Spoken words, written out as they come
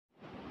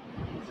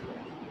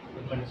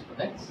Welcome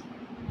students.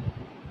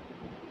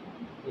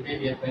 Today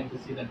we are going to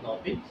see the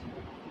topic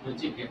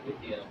Rouche-Capelli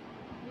theorem.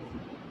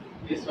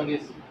 This one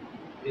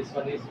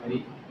is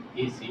very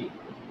easy.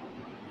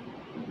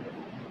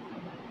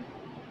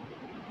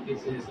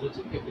 This is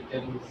Rouche-Capelli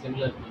theorem is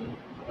similar to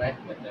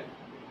rank method.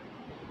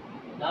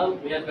 Now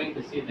we are going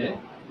to see the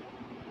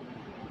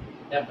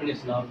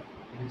definition of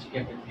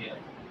Rouche-Capelli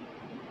theorem.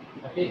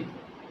 Okay.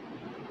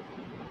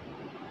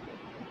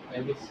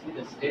 When we see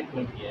the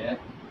statement here,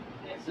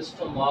 a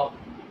system of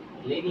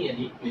linear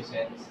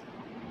equations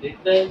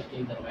written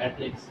in the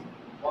matrix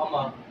form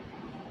of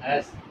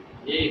as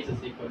Ax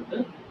is equal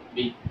to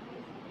B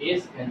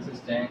is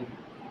consistent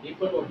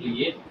if and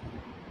only if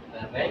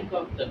the rank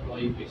of the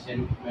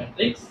coefficient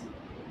matrix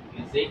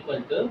is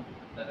equal to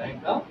the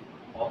rank of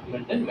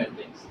augmented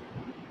matrix.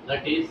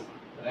 That is,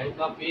 rank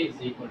of A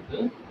is equal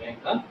to rank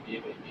of A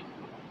by B.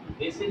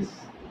 This is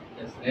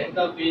as rank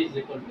of A is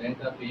equal to rank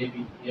of A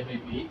by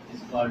B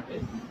is called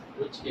as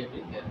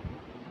Rouche-Capelli theorem.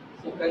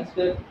 So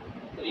consider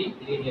three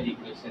linear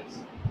equations.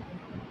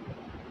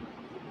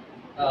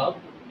 Now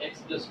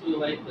x plus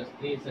 2y plus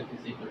 3z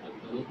is equal to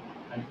 2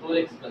 and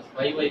 4x plus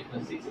 5y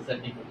plus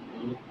 6z equal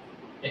to 2,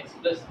 x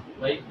plus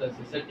y plus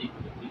z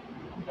equal to 3.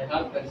 I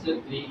have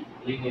considered three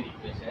linear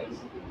equations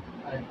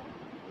and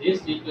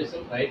these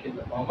equations write in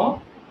the form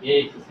of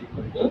Ax is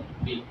equal to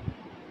B.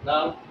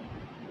 Now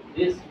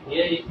this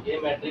A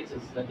matrix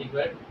is nothing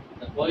but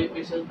the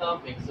coefficient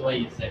of x,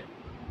 y, z.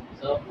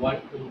 So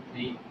 1, 2,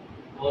 3,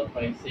 4,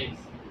 5, 6,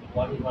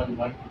 1, 1,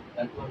 1.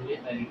 That only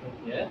I written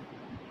here.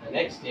 The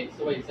next x,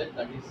 y, z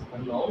that is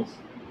unknowns,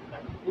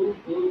 and 2,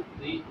 2,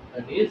 3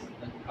 that is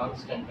the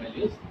constant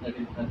values, that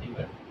is nothing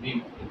but B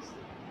matrix.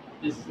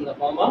 This is in the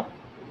form of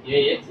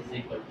Ax is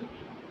equal to B.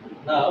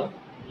 Now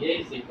A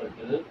is equal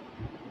to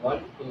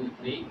 1, 2,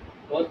 3,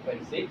 4,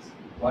 5, 6,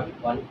 1,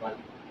 1, 1.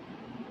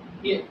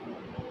 Here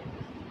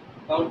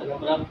count the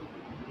number of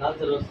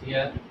non-zeros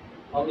here.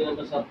 How many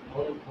numbers of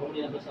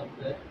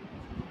there?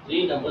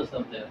 Three numbers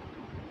of there.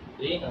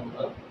 Three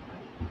number.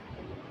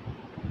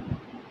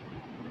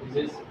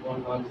 This is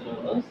one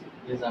non-zeros.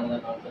 This is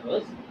another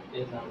non-zeros.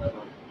 This is another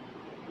non.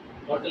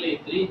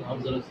 Totally three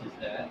non-zeros is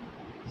there.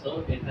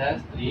 So it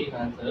has three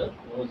non-zero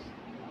rows.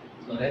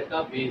 So rank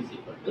of A is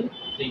equal to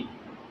 3.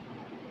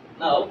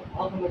 Now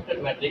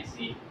augmented matrix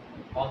C.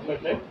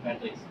 Augmented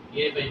matrix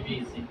A by B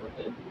is equal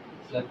to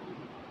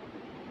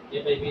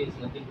A by B is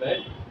nothing but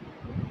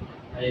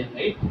I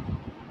write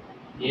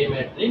A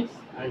matrix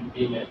and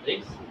B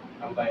matrix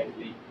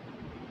combinedly.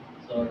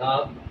 So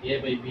now A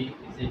by B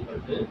is equal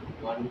to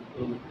 1,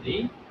 2,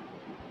 3,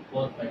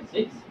 4, 5,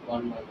 6,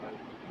 1, 1, 1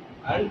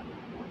 and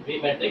B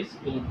matrix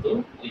 2,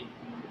 2, 3.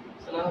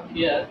 So now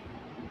here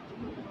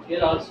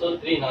also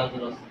three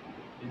non-zeros.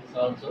 This is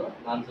also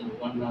non-zero,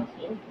 one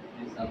non-zero,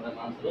 this is another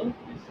non-zero,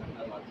 this is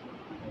another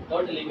non-zero.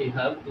 Totally we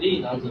have three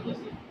non-zeros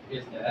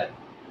is there.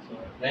 So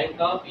rank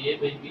of A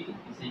by B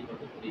is equal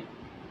to 3.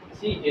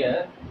 See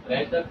here,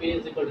 rank of A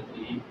is equal to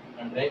 3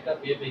 and rank of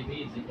A by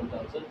B is equal to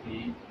also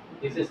 3.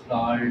 This is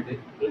called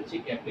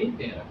Rouche-Capelli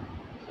theorem.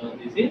 So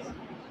this is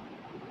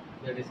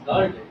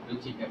called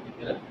Rouche-Capelli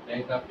theorem.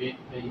 Rank of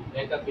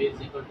A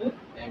is equal to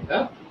rank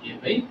of A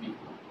by B.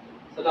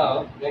 So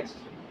now next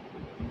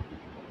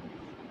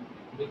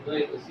we are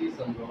going to see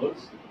some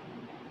rules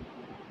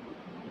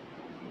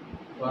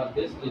for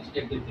this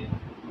Rouche-Capelli theorem.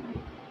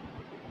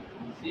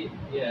 See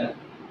here,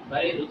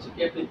 by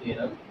Rouche-Capelli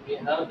theorem, we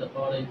have the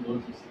following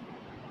rules.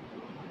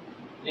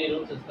 Three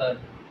rules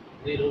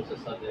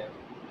are there.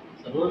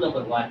 So rule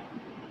number 1: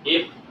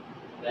 if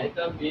rank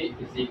of A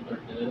is equal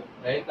to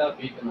rank of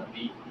A comma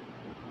B,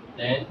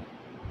 then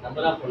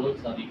number of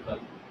unknowns are equal.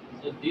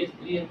 So these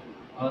three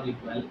are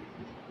equal,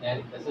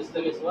 then the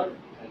system is what?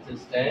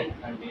 Consistent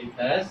and it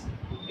has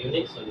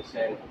unique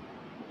solution.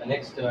 The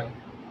next one.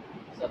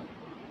 So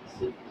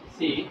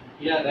see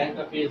here rank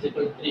of A is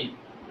equal to 3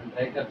 and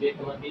rank of A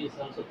comma B is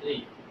also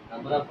 3.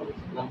 Number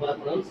of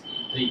unknowns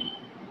 3.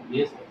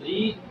 These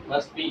three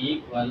must be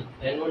equal,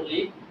 then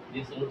only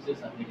this rules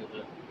is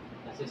applicable.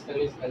 The system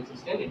is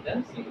consistent, it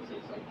has single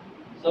solution.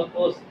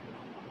 Suppose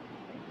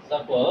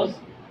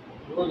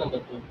rule number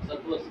 2.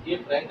 Suppose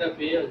if rank of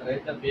A and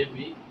rank of A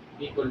be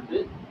equal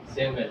to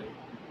same value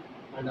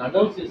and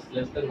unknowns is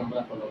less than number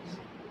of unknowns.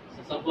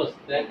 So suppose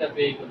rank of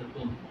A equal to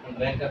 2 and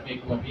rank of A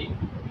comma B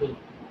 2,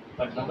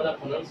 but number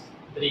of unknowns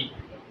 3,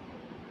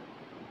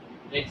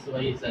 x,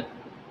 y, z.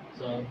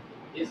 So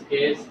this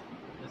case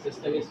the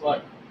system is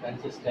what?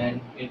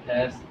 Consistent, it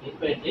has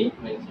infinitely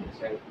many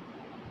solutions.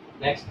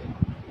 Next,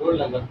 rule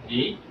number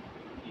 3: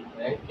 if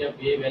rank of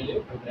A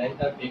value and rank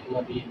of A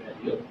comma B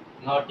value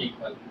not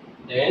equal,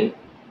 then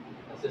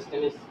the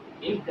system is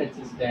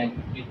inconsistent.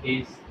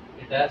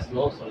 It has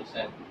no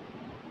solution.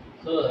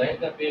 So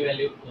rank of A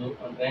value 2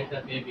 and rank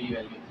of A B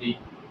value 3,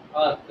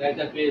 or rank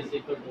of A is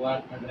equal to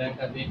 1 and rank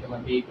of A comma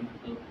B equal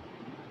to 2,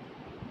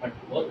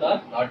 but both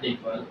are not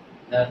equal.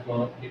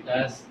 Therefore,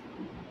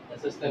 the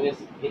system is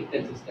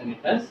inconsistent,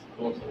 it has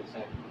no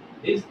solution.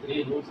 These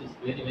three rules is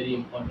very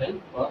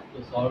important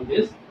to solve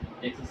this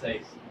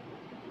exercise.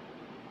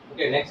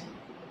 Okay, next.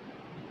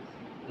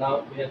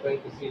 Now we are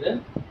going to see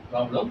the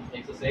problem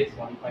exercise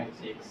 1.6.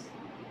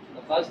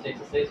 The first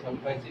exercise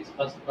 1.6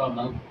 first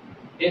problem,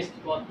 test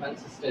for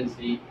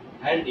consistency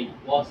and if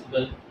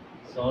possible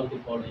solve the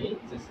following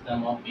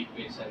system of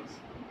equations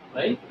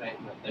by rank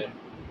method.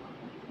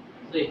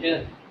 So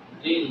here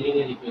three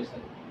linear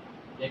equations,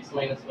 x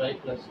minus y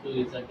plus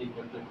 2z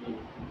equal to 2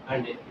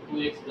 and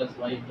 2x plus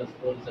y plus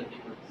 4z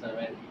equal to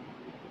 7,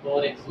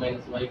 4x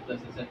minus y plus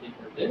z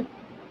equal to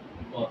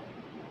 4.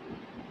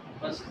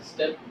 First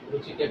step,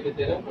 Rouche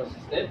theorem, first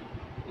step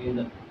in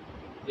the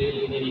three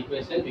linear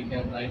equation we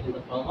can write in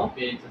the form of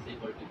Ax is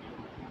equal to b.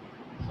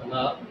 So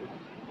now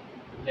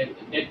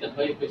let the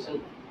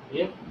coefficient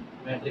in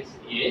matrix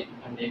A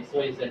and x,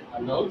 y, z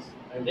unknowns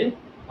and a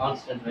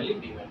constant value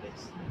B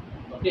matrix.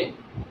 Okay.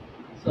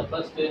 So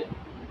first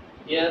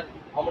here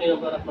how many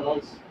number of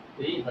unknowns?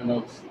 Three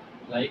unknowns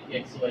like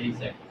x, y,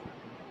 z.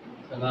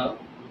 So now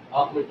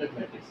augmented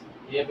matrix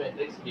A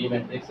matrix, B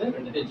matrix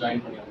and it is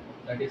joint one.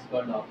 That is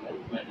called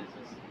augmented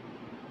matrices.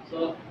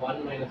 So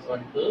 1 minus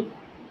 1 2,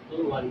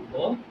 2 1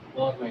 4,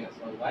 4 minus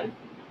 1 1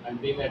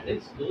 and B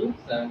matrix 2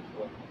 7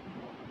 4.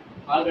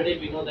 Already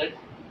we know that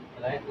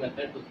rank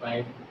method to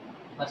find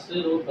first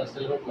row first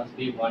element must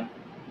be 1.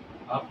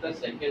 After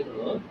second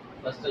row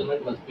first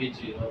element must be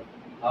 0.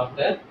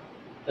 After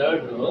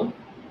third row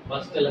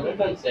first element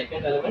and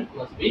second element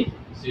must be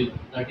 0.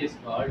 That is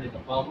called in the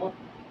form of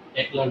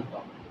echelon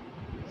form.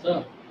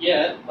 So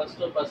here first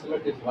row first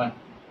element is 1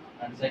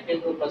 and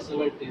second row first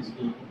element is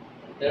 2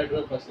 and third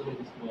row first element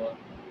is 4.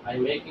 I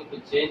am making to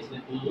change the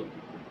 2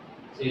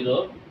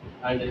 0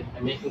 and I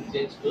am making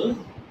change to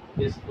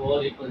this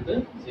 4 equal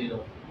to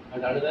 0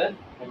 and another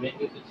I am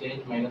making to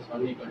change minus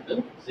 1 equal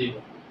to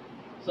 0.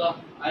 So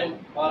I am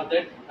for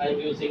that I am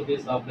using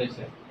this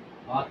operation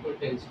R2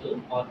 tends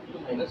to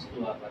R2 minus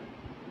 2R1.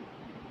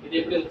 இது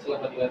எப்படி இருந்துச்சுன்னா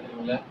பார்த்தீங்கன்னா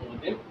தெரியுங்களா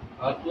உங்களுக்கு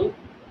R2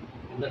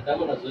 இந்த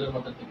term நான் 0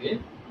 பண்ணுறதுக்கு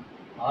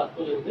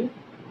R2 இருந்து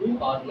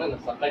 2R1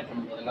 நான் சப்ராக்ட்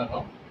பண்ணும்போது என்ன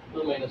ஆகும்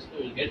 2 minus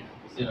 2 will get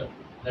 0.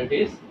 That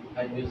is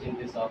I am using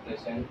this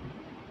operation.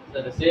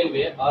 So the same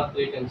way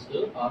R3 tends to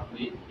R3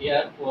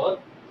 here 4,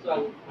 so I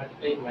am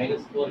multiplying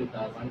minus 4 into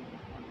R1,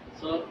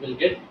 so we'll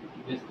get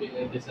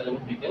this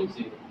element becomes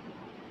 0.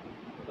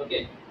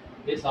 Okay,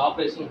 this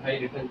operation I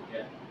written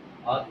here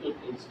R2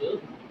 tends to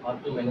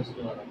R2 minus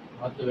 2R1.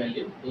 R2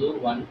 value 2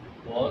 1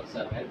 4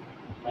 7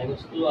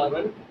 minus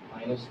 2R1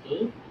 minus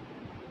 2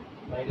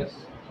 minus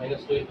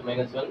 2 into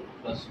minus 1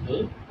 plus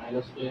 2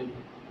 minus 2 into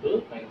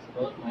 2 minus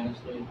 4 minus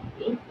 2 into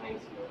 2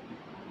 minus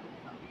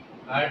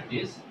 4. Add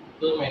this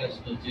 2 minus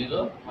 2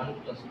 0, 1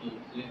 plus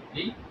 2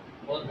 3,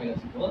 4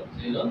 minus 4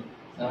 0,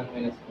 7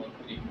 minus 4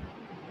 3.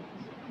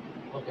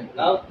 Okay,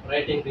 now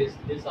writing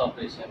this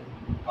operation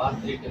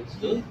R3 tends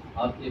to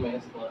R3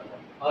 minus 4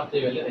 R3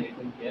 value I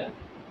written here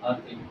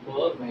R3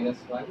 4 minus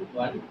 1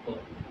 1 4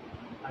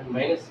 and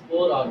minus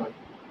 4 R1.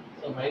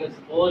 So minus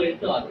 4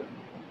 into R1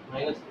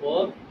 minus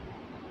 4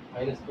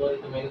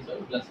 into minus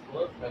 1 plus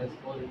 4 minus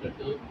 4 into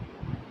 2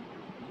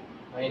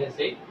 minus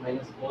 8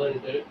 minus 4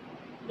 into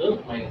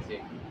 2 minus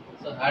 8.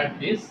 So add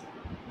this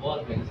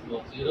 4 minus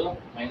 4 0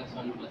 minus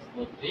 1 plus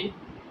 4 3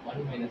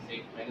 1 minus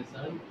 8 minus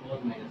 7 4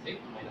 minus 8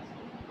 minus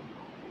 4.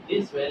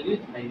 This value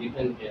I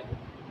written here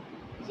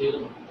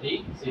 0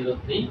 3 0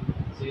 3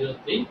 0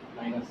 3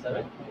 minus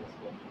 7 minus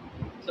 4.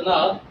 So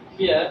now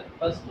here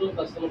first row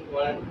first element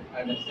 1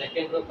 and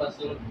second row first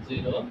element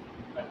 0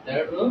 and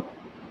third row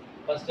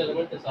first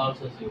element is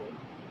also 0,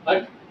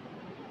 but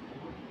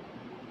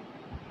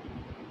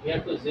we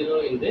have to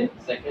 0 in the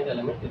second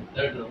element in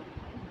third row.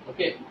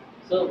 Okay,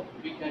 so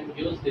we can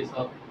use this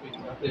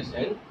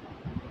operation.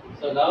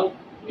 So now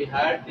we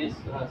had this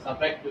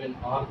subtract between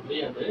R3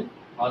 and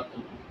R2.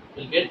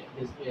 We'll get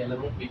this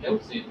element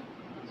becomes 0.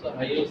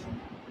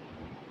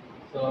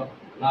 So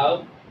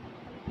now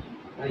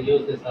I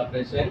use this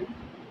operation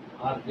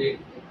R3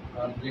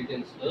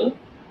 tends to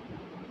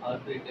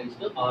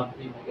R3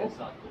 minus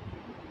R2.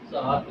 So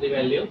R3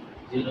 value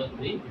 0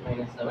 3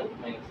 minus 7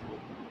 minus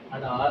 2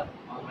 and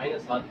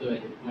minus R2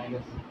 value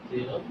minus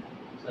 3 0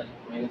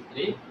 minus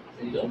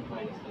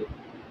 3.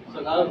 So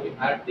now we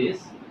add this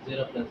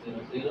 0 plus 0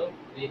 0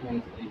 3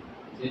 minus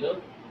 3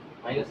 0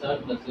 minus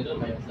 7 plus 0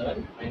 minus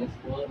 7 minus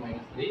 4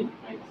 minus 3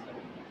 minus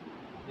 7.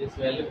 This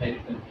value I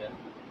written here.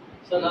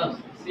 So now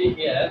see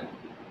here,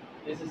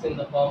 this is in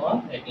the form of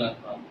echelon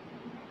form.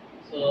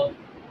 So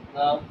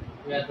now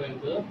we are going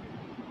to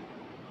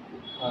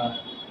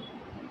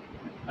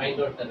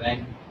find out the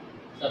rank.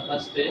 So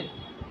first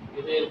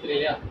இது இருக்கு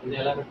இல்லையா இந்த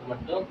element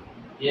மட்டும்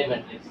A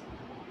matrix,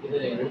 இது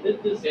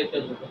ரெண்டுத்து சேர்த்து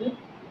எழுதும்போது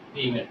B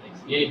matrix,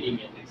 A B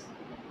matrix.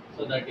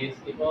 So that is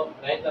இப்போ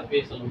rank of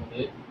A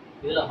சொல்லும்போது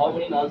இதில் how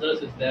many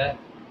non-zeros is there?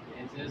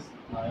 This is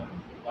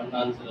one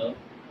non-zero,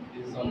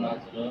 this is one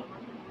non-zero,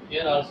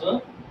 here also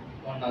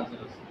one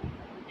non-zero.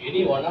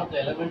 Any one of the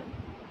element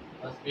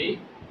must be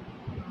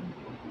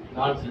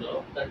non-zero.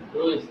 That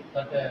row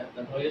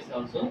is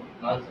also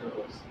non-zero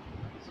rows.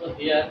 So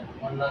here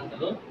one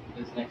non-zero,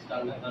 this next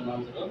another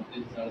non-zero,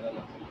 this is another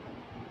non-zero.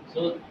 So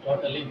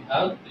totally we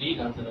have 3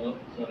 non-zero.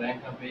 So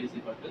rank of A is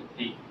equal to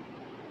 3.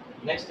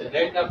 Next,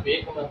 rank of A,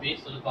 B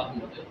சொல்லி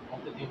பார்க்கும்போது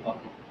மொத்தத்தையும்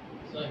பார்க்கணும்.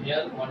 So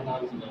here one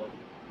non-zero,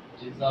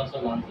 this is also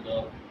non-zero,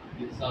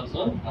 this is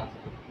also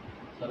non-zero.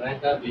 So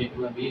rank of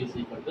A, B is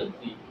equal to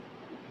 3.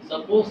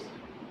 Suppose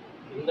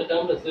இந்த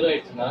டேர்ம்ல 0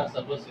 ஆயிடுச்சுன்னா,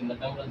 suppose இந்த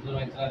டேர்ம்ல 0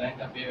 ஆயிடுச்சுன்னா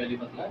rank of A value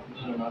பார்த்தீங்கன்னா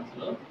இது ஒரு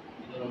non-zero,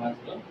 இது ஒரு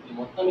non-zero, இது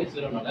மொத்தமே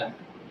 0னால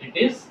it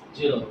is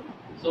 0.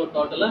 So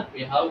totally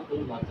we have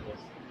two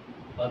non-zeros.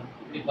 But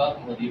இப்படி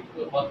பார்க்கும்போது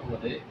இப்போ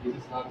பார்க்கும்போது this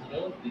is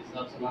non-zero, this is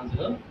also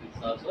non-zero, this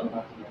is also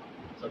non-zero.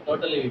 So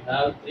totally we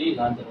have three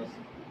non-zeros.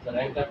 So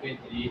rank of A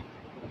 3,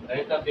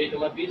 rank of A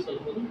comma B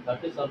சொல்லும்போது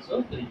that is also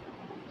 3.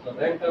 So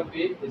rank of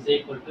A is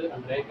equal to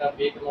and rank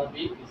of A comma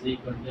B is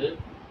equal to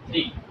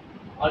 3.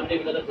 Already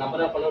we know that number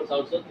of unknowns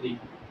also 3.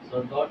 So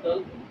total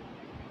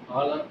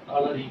all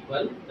are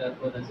equal.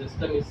 Therefore the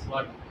system is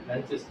what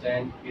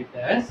consistent. It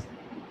has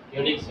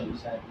unique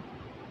solution.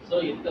 So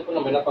இதுக்கப்புறம்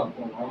நம்ம என்ன பார்க்க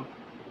போறோம்?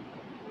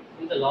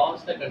 In the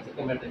last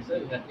consider matrix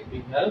we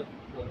have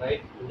to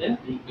write the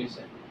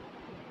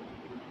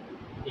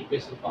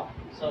equation form.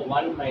 So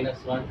 1 minus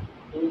 1,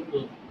 2,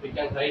 2. We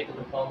can write in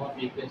the form of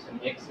equation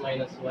x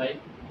minus y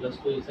plus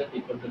 2z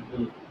equal to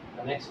 2.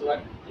 The next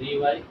one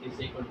 3y is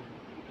equal to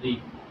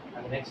 3.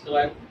 And the next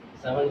one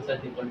 7z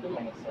equal to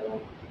minus 7.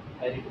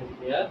 I write it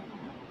here.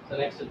 So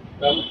next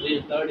from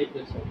third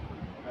equation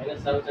minus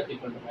 7z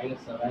equal to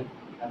minus 7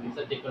 and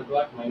z equal to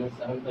what? Minus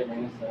 7 by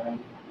minus 7.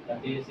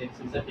 That is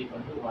xz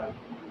equal to 1.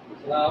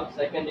 So now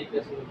second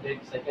equation we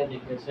take second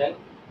equation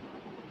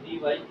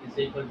 3y is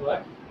equal to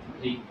what?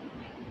 3.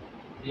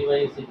 3y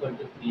is equal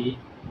to 3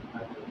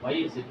 and y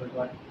is equal to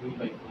what? 3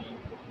 by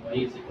 3. Y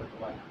is equal to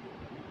 1.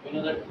 We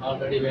know that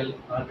already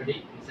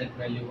z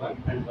value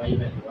 1 and y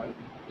value 1.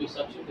 We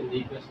substitute in the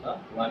equation of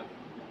 1.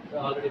 So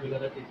already we know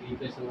that it's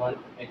equation 1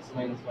 x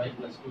minus y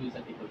plus 2 is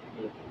equal to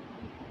 2.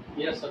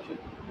 Here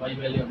substitute y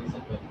value and z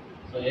value.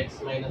 So x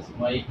minus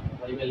y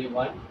value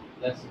 1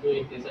 plus 2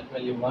 into z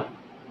value 1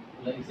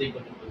 is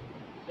equal to 2.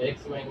 So x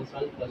minus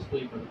 1 plus 2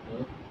 equal to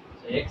 2.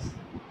 So x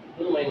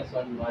 2 minus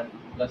 1 1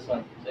 plus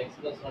 1. So x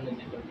plus 1 is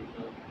equal to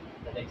 2.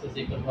 That x is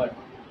equal to what?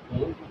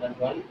 2. That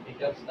 1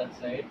 becomes that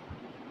side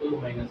 2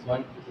 minus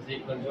 1 which is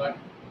equal to what?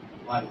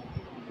 1.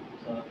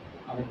 So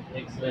our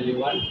x value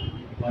 1,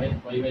 y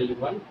value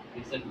 1,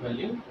 z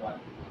value 1.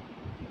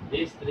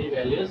 These three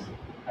values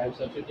I am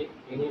substituting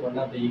any one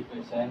of the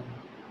equation.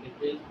 It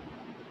will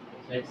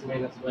so x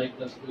minus y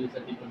plus 2 is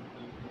equal to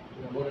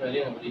 2. The more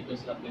value I will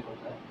equation apply for.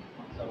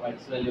 So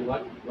x value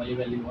 1, y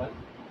value 1,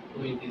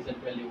 2 into z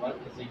value 1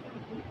 is equal to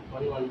 2.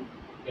 1 1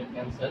 get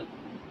cancelled,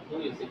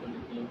 2 is equal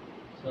to 2.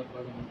 So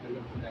for the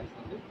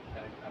cancel the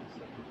correct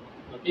answer.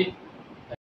 Okay.